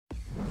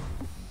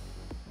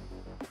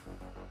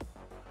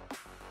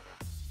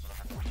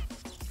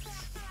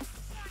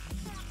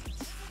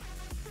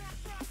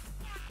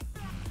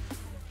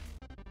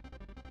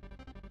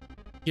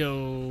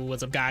Yo,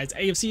 what's up guys?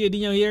 AFC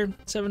Adino here,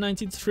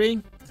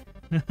 793.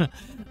 I'm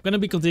gonna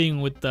be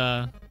continuing with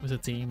the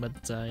team, but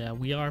yeah,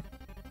 we are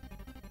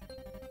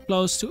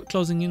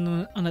closing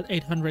in on that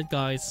 800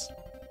 guys.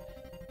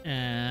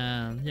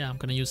 And yeah, I'm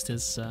gonna use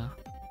this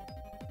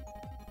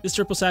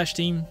triple sash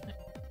team.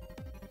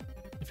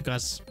 If you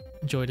guys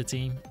enjoy the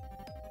team,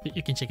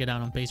 you can check it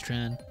out on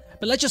Patreon.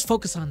 But let's just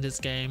focus on this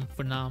game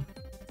for now.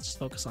 Let's just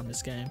focus on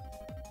this game.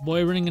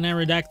 Boy running an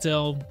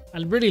Aerodactyl. I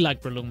really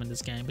like Breloom in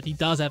this game, but he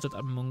does have that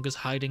Among Us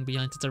hiding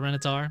behind the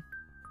Tyranitar.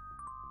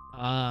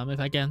 If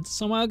I can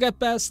somehow get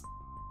past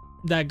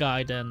that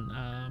guy, then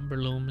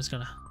Breloom is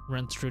gonna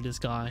run through this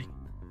guy,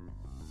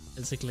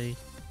 basically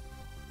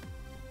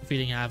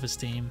defeating half his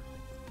team.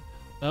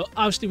 Well,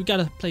 obviously we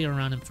gotta play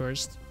around him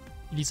first.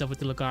 He leads up with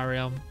the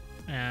Lucario,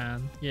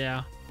 and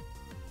yeah,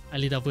 I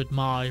lead up with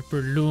my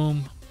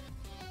Breloom.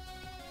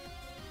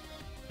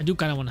 I do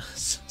kind of want to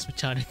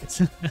switch out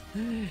because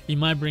he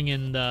might bring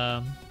in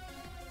the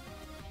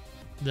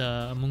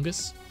Among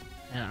Us,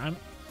 and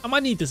I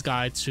might need this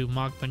guy to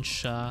Mach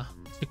Punch to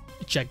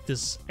check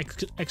this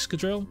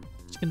Excadrill,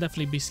 which can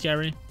definitely be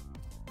scary.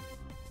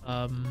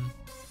 I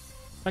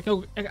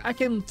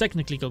can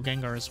technically go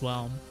Gengar as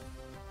well.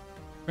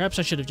 Perhaps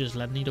I should have just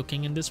let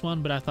Nidoking in this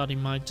one, but I thought he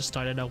might just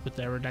started out with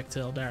the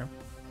Aerodactyl there.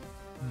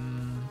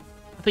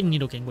 I think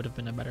Nidoking would have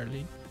been a better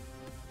lead,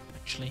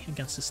 actually,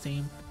 against this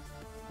team.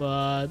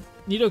 But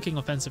Nidoking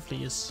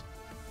offensively is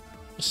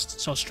just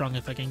so strong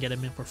if I can get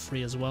him in for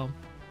free as well.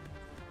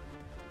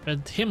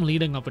 But him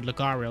leading up with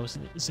Lucario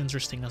is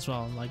interesting as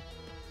well. Like,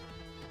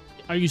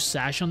 are you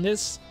sash on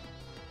this?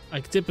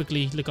 Like,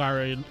 typically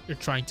Lucario you're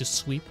trying to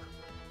sweep.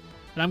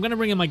 But I'm gonna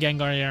bring in my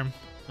Gengar here.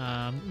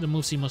 The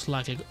move he most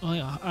likely. Oh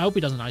yeah, I hope he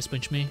doesn't Ice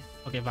Punch me.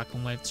 Okay,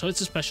 Vacuum Wave. So it's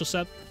a special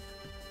set.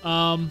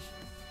 I'm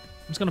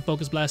just gonna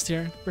Focus Blast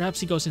here. Perhaps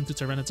he goes into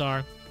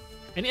Tyranitar,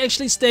 and he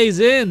actually stays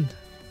in.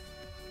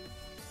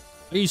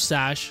 Are you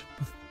sash?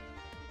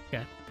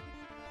 Okay.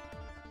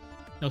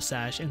 No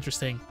sash.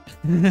 Interesting.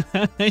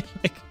 Like,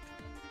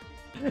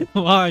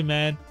 why,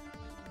 man?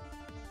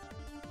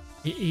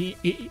 He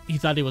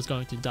thought he was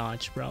going to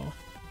dodge, bro.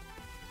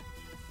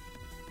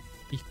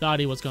 He thought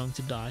he was going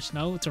to dodge.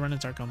 No,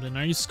 Tyranitar comes in.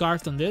 Are you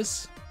scarfed on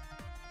this?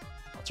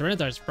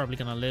 Tyranitar is probably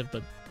gonna live,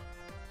 but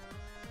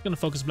I'm gonna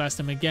Focus Blast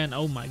him again.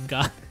 Oh my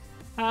god.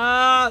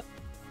 Ah!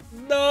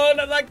 No,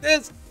 not like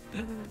this!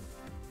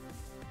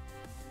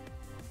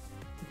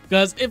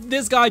 Because if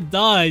this guy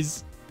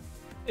dies,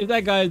 I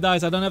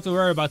don't have to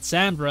worry about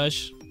Sand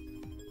Rush.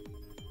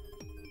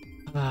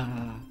 It's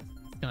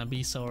gonna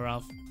be so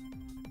rough.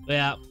 But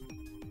yeah,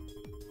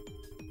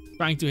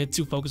 trying to hit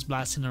 2 Focus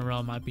Blasts in a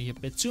row might be a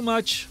bit too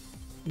much.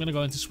 I'm gonna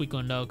go into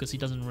Suicune though, because he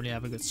doesn't really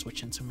have a good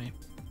switch into me.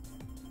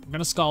 I'm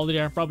gonna Scald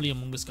there, probably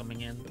Among Us coming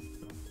in.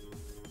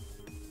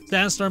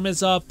 Sandstorm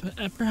is up,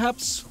 and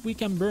perhaps we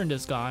can burn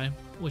this guy,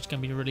 which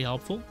can be really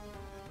helpful.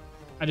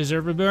 I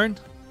deserve a burn.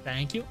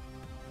 Thank you.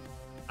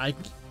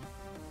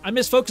 I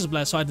missed Focus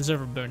Blast, so I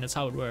deserve a burn. That's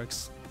how it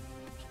works.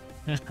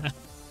 I'm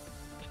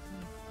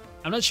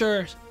not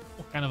sure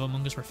what kind of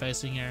Among Us we're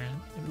facing here,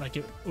 like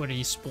whether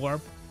he's Spore,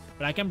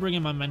 but I can bring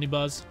in my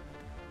Manibuzz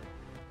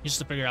just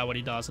to figure out what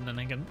he does, and then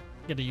I can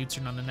get a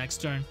U-turn on the next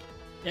turn.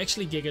 He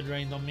actually Giga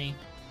Drained on me.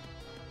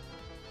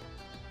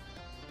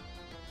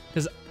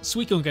 Because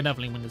Suicune can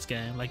definitely win this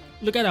game. Like,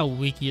 look at how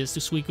weak he is to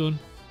Suicune.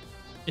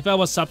 If I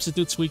was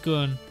substitute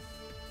Suicune,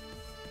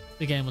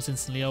 the game was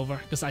instantly over.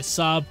 Because I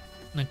sub,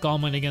 and then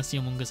Calm Mind against the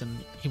Among Us, and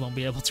he won't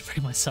be able to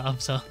break my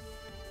sub, so.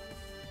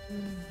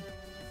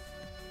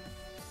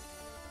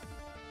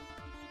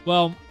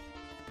 Well,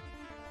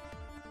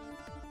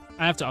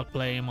 I have to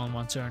outplay him on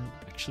one turn,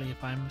 actually,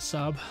 if I'm a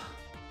sub.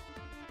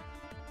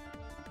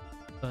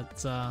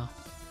 But, yeah,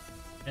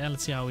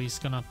 let's see how he's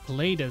gonna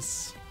play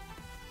this.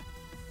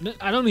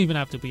 I don't even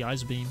have to be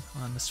Ice Beam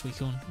on the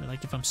Suicune.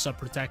 Like, if I'm sub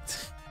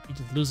Protect, he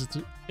just loses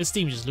to his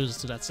team just loses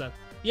to that set.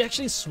 He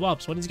actually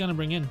swaps. What is he gonna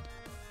bring in?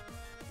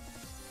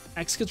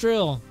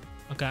 Excadrill.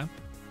 Okay.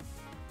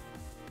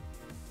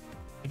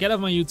 I get off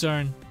my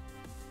U-turn.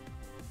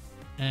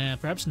 And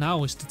perhaps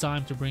now is the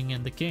time to bring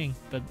in the King.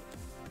 But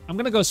I'm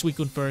gonna go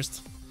Suicune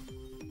first.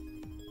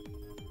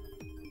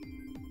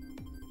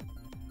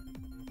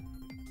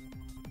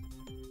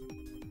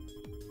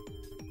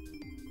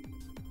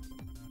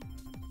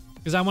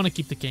 Because I want to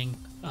keep the King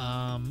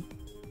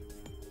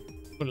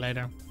for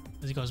later,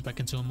 as he goes back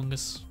into Among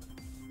Us.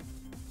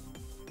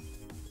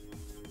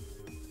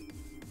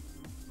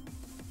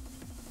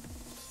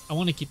 I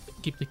want to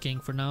keep the King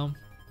for now.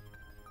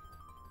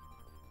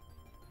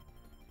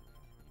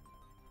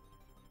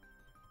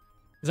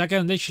 Because I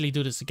can literally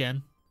do this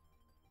again.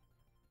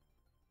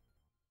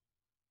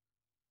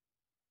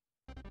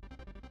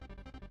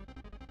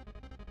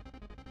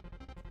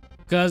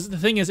 Because the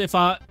thing is, if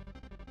I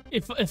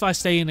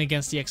stay in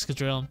against the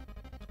Excadrill,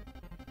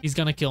 he's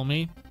gonna kill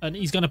me, and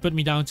he's gonna put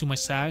me down to my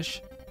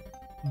Sash.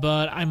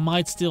 But I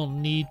might still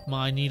need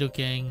my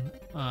Nidoking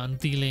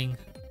dealing.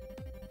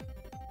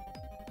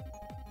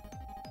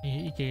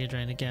 Giga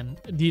Drain again,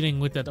 dealing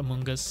with that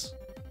Among Us.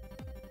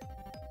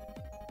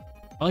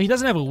 Oh, he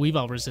doesn't have a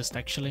Weavile resist,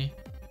 actually.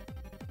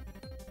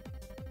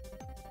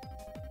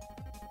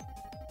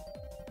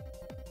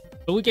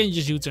 But we can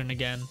just U-turn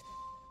again.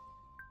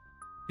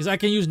 Because I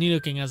can use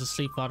Nidoking as a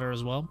sleep fodder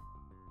as well.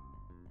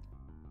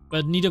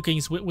 But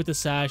Nidoking with the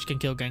Sash can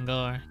kill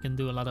Gengar, can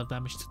do a lot of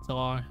damage to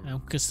Thor,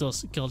 and can still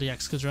kill the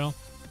Excadrill.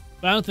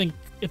 But I don't think,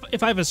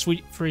 if I have a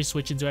free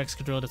switch into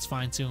Excadrill, that's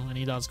fine too. And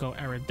he does go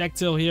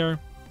Aerodactyl here,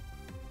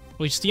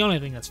 which is the only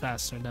thing that's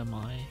faster than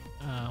my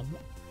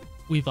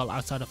Weavile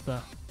outside of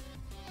the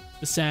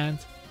sand.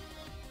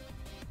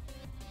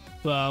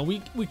 But we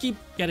keep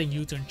getting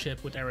U-turn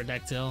chip with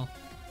Aerodactyl.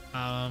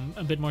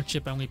 A bit more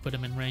chip and we put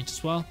him in range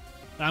as well.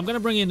 But I'm gonna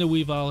bring in the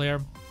Weavile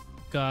here.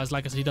 Because,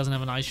 like I said, he doesn't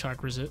have an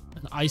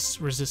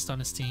ice resist on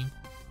his team.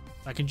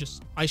 I can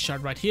just Ice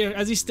Shard right here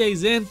as he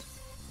stays in,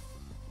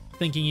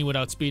 thinking he would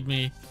outspeed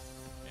me.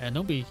 And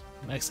don't be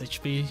max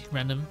HP,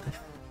 random.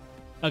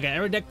 Okay,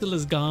 Aerodactyl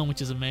is gone,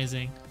 which is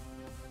amazing.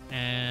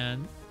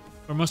 And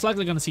we're most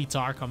likely going to see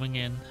Tar coming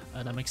in.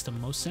 That makes the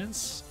most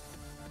sense.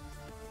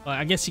 Well,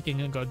 I guess he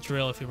can go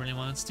Drill if he really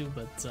wants to,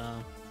 but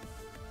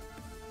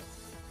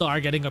Tar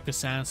getting up his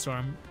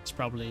Sandstorm is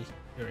probably...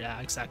 Yeah,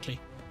 exactly.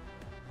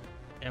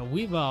 Yeah,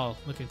 Weavile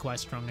looking quite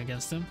strong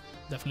against him.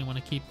 Definitely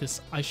want to keep this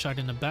Ice Shard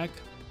in the back.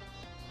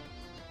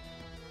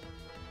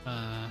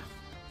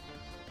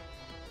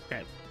 Okay.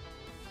 I'm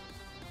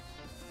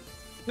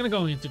gonna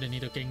go into the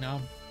Nidoking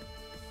now.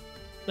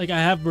 Like, I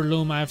have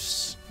Breloom, I have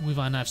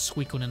Weavile, and I have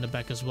Suicune in the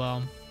back as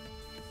well.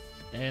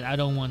 And I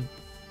don't want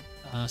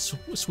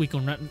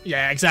Suicune...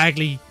 Yeah,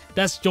 exactly!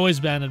 That's Choice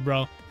Bandit,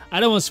 bro. I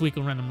don't want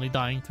Suicune randomly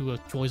dying to a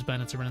Choice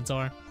Bandit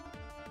Tyranitar.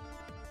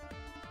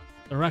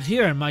 But right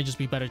here, it might just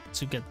be better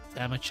to get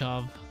damage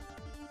of.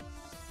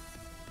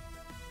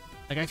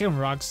 Like, I can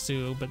Rocks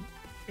too, but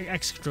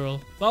Excadrill.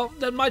 Well,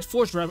 that might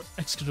force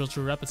Excadrill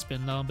to Rapid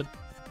Spin though, but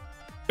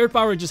Earth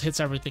Power just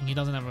hits everything. He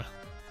doesn't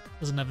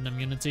have an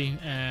immunity,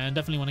 and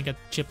definitely want to get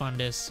chip on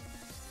this.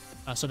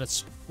 So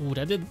that's... Ooh,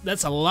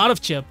 that's a lot of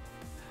chip.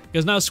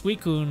 Because now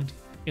Suicune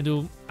can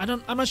do...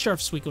 I'm not sure if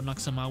Suicune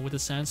knocks him out with a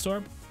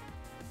Sandstorm.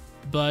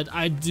 But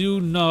I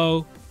do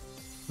know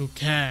who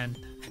can.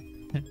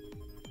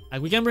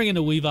 Like, we can bring in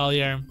the Weavile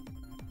here.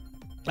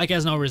 Like, he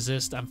has no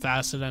resist. I'm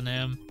faster than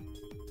him.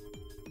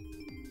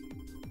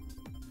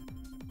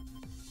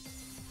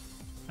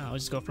 I'll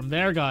just go from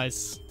there,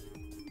 guys.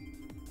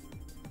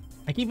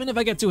 Like, even if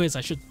I get 2 hits,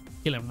 I should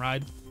kill him,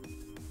 right?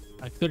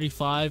 Like,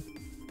 35.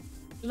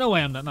 There's no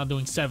way I'm not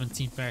doing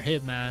 17 per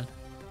hit, man.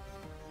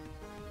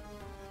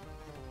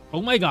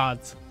 Oh my god.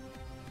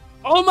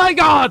 Oh my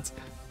god!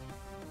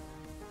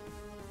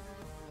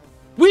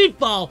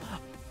 Weavile!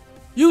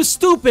 You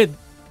stupid!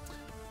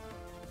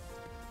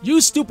 You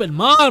stupid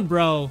mom,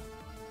 bro.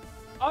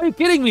 Are you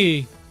kidding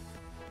me?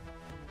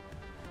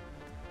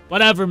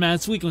 Whatever, man.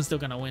 Suicune's still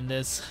gonna win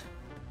this.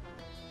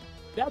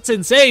 That's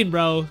insane,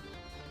 bro.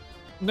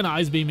 I'm gonna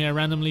Ice Beam here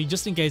randomly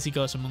just in case he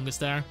goes Amoonguss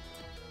there.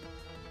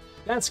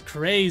 That's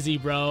crazy,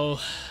 bro.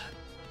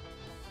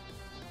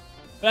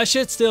 But I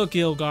should still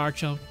kill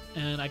Garchomp,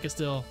 and I can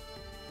still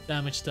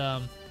damage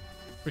the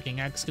freaking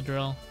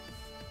Excadrill.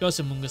 Goes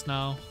Amoonguss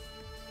now.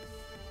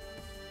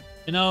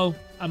 You know,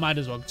 I might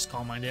as well just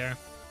Calm Mind there.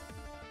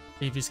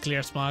 If he's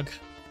Clear Smog.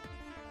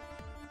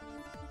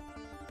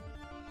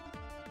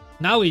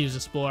 Now we use a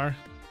Spore.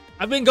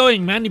 I've been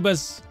going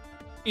Mandibuzz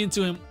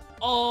into him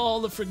all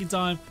the freaking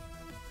time.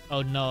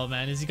 Oh no,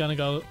 man. Is he gonna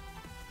go?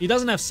 He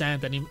doesn't have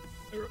Sand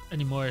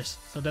anymore.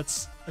 So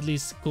that's at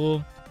least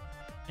cool.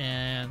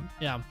 And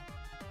yeah.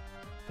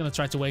 Gonna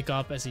try to wake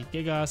up as he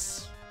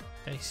Gigas.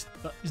 Okay,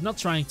 he's not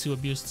trying to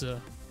abuse the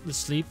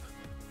sleep.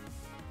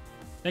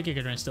 That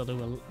Giga Drain's still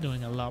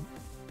doing a lot.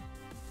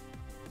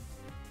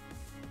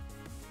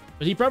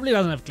 But he probably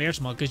doesn't have Clear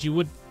Smog, because you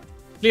would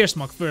Clear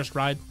Smog first,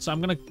 right? So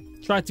I'm gonna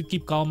try to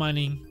keep Calm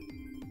Minding.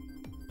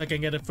 If I can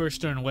get a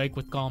first turn Wake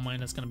with Calm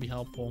Mind, that's gonna be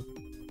helpful.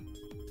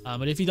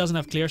 But if he doesn't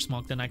have Clear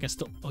Smog, then I can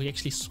still... Oh, he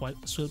actually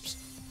swipes.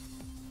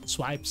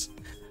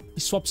 He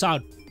swaps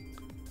out.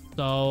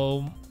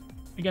 So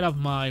I get off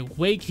my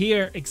Wake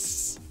here.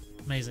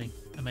 Amazing.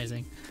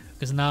 Amazing.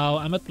 Because now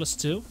I'm at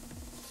 +2.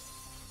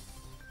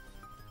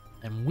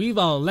 And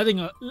Weavile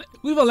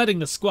letting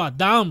the squad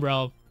down,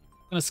 bro.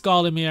 Gonna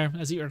Scald him here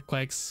as he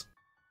Earthquakes.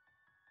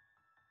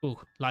 Ooh,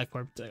 Life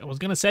Orb. I was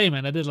gonna say,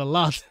 man, I did a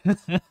lot.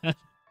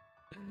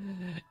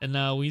 And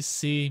now we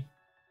see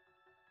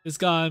this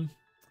guy.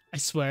 I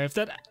swear, if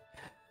that...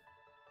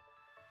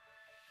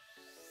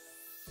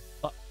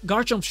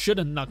 Garchomp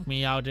shouldn't knock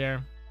me out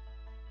there.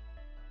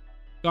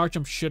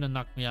 Garchomp shouldn't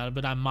knock me out,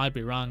 but I might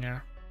be wrong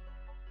here.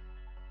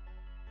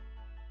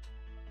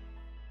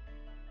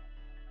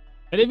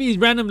 But if he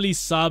randomly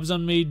subs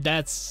on me,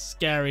 that's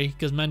scary,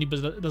 because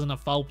Mandibuzz doesn't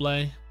have Foul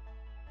Play.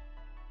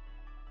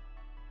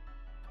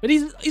 But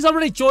he's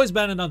already Choice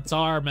Banded on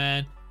Tar,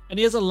 man. And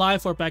he has a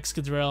Life Orb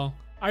Excadrill.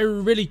 I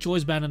really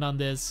Choice Banded on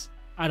this.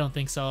 I don't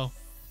think so.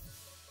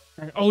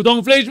 Oh,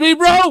 don't flinch me,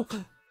 bro!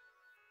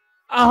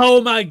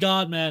 Oh my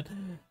god,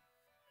 man.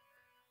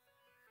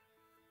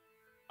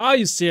 Are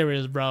you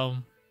serious, bro?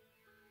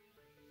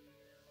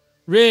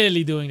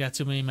 Really doing that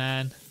to me,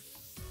 man.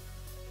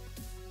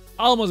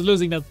 almost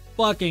losing that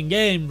fucking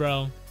game,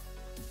 bro. I'm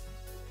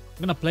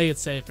gonna play it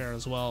safe here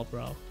as well,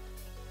 bro. I'm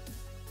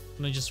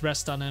gonna just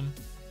rest on him.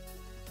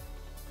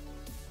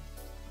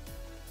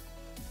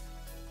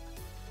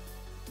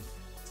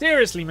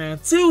 Seriously, man.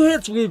 2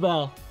 hits,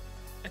 Weavile.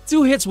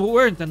 2 hits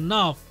weren't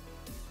enough.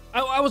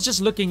 I was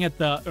just looking at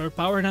the Earth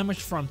power damage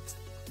from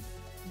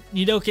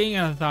Nidoking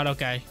and I thought,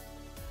 okay,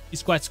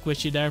 he's quite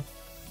squishy there.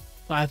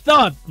 So I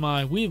thought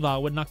my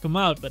Weavile would knock him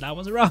out, but I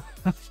was wrong.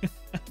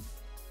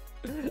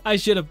 I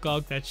should have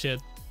cogged that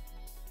shit.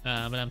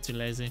 But I'm too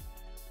lazy.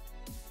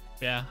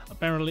 Yeah,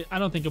 apparently, I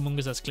don't think Among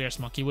Us has Clear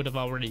Smog. He would have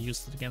already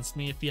used it against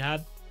me if he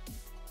had.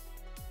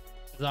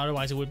 Because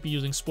otherwise, he would be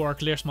using Spore,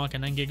 Clear Smog,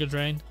 and then Giga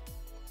Drain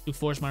to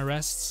force my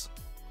rests.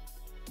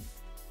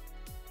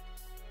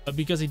 But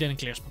because he didn't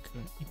Clear Smog,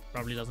 he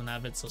probably doesn't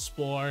have it. So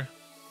Spore,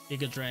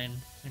 Giga Drain,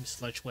 maybe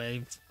Sludge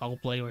Wave, Foul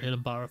Play, or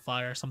Hidden Power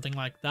Fire, something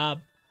like that.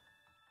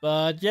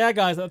 But yeah,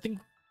 guys, I think,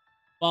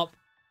 well,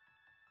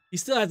 he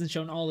still hasn't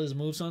shown all his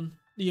moves on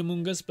the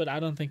Among Us, but I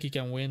don't think he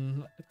can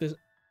win at this.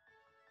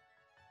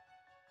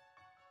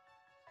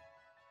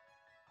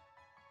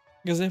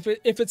 Because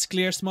if it's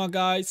Clear Smog,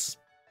 guys,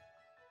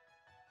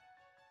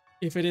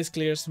 if it is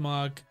Clear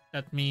Smog,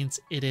 that means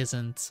it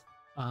isn't.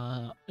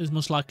 It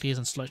most likely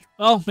isn't Sludge.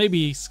 Oh,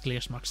 maybe he's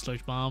Clear Smog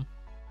Sludge Bomb,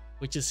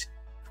 which is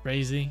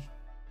crazy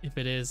if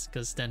it is,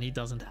 because then he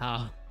doesn't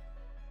have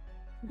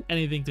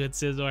anything to hit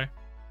Scizor.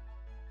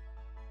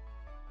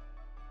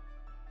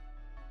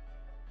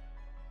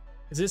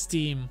 Is this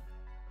team?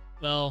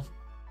 Well,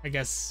 I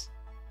guess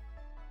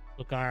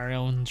look our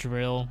own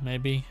drill,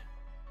 maybe.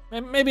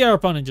 Maybe our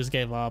opponent just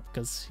gave up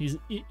because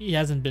he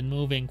hasn't been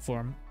moving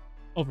for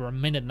over a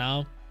minute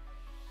now.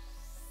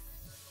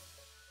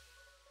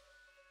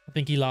 I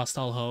think he lost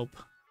all hope.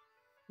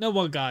 No,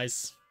 well,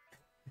 guys,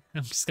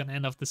 I'm just gonna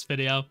end off this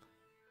video.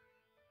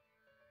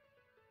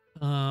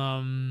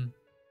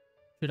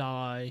 Should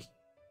I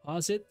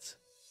pause it?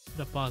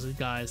 Should I pause it,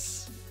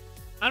 guys?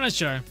 I'm not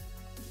sure.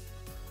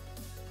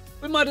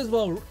 We might as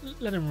well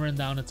let him run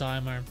down the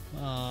timer.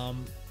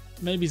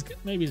 Maybe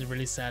he's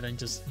really sad and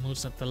just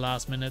moves at the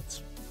last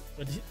minute.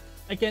 But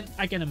I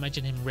can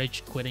imagine him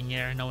rage quitting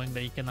here, knowing that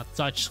he cannot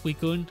touch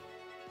Suicune.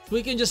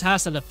 Suicune just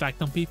has that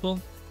effect on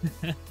people,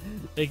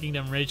 making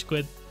them rage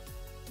quit.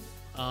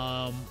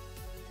 But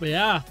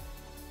yeah,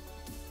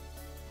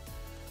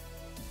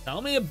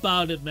 tell me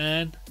about it,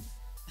 man.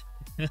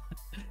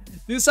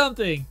 Do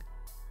something.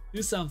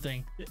 Do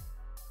something.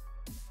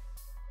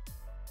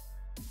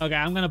 Okay,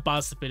 I'm gonna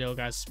pause the video,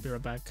 guys. Be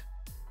right back.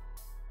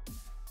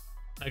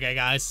 Okay,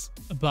 guys,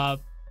 about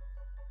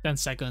 10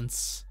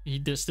 seconds.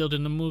 He still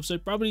didn't move, so he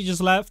probably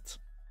just left.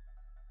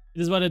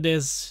 It is what it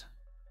is.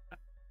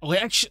 Oh,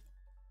 actually,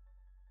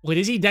 wait,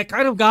 is he that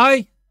kind of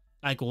guy?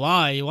 Like,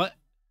 why? What?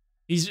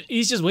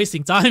 He's just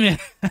wasting time here.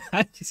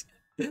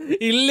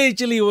 He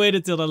literally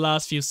waited till the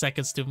last few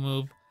seconds to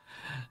move.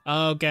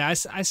 Okay,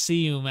 I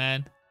see you,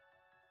 man.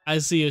 I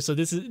see you. So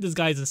this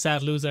guy's a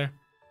sad loser.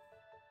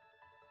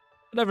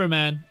 Whatever,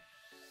 man.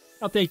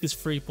 I'll take these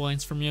 3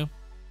 points from you.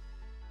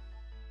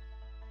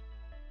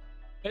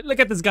 Hey,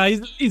 look at this guy.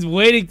 He's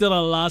waiting till the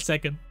last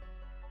second.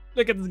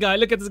 Look at this guy.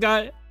 Look at this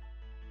guy.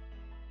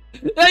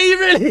 Yeah, he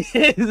really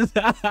is.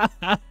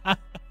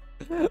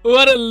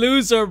 What a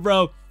loser,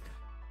 bro.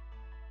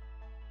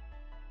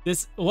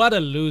 What a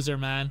loser,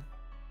 man.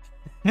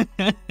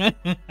 Like,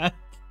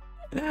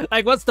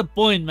 what's the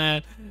point,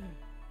 man?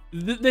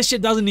 This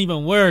shit doesn't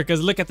even work,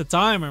 because look at the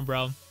timer,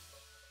 bro.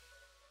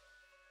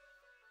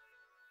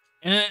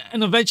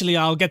 And eventually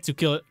I'll get to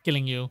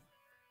killing you.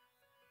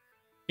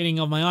 Getting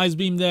off my Ice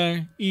Beam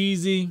there.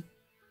 Easy.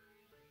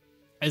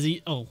 As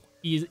he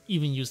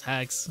even used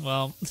Hex.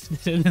 Well,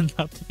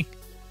 nothing.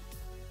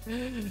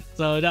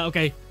 So,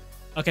 okay.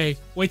 Okay,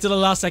 wait till the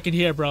last second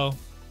here, bro.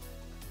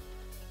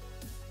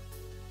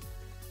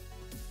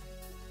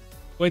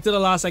 Wait till the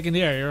last second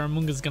here. Your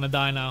Among Us is gonna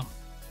die now.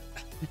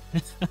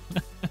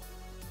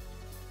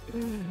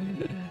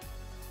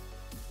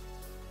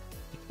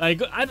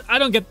 Like, I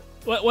don't get...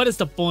 What is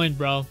the point,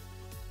 bro?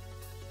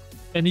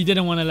 And he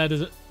didn't want to let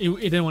he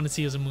didn't want to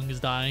see his Among Us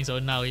dying, so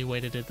now he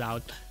waited it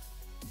out.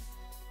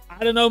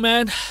 I don't know,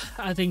 man.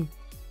 I think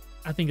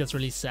that's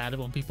really sad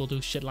when people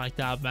do shit like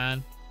that,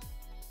 man.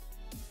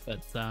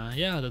 But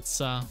yeah,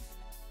 that's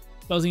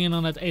closing in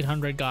on that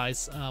 800,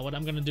 guys. What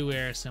I'm gonna do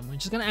here is I'm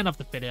just gonna end off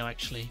the video,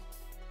 actually.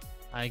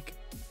 Like,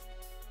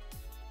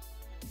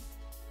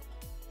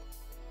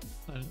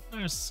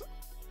 there's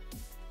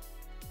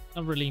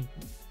not really,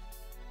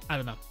 I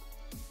don't know.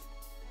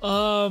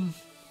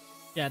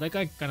 Yeah, that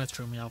guy kind of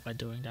threw me off by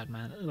doing that,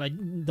 man. Like,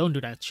 don't do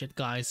that shit,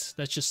 guys.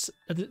 That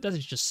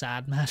is just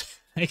sad, man.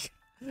 Like,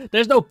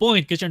 there's no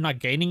point because you're not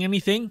gaining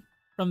anything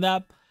from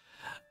that.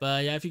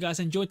 But yeah, if you guys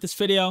enjoyed this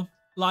video,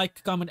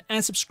 like, comment,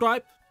 and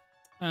subscribe.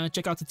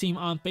 Check out the team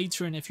on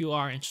Patreon if you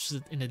are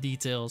interested in the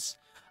details.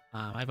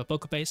 I have a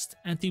PokePaste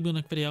and team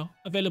building video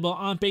available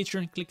on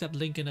Patreon. Click that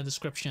link in the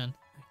description.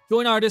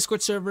 Join our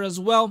Discord server as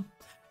well.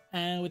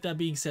 And with that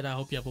being said, I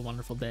hope you have a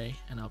wonderful day,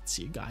 and I'll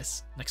see you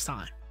guys next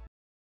time.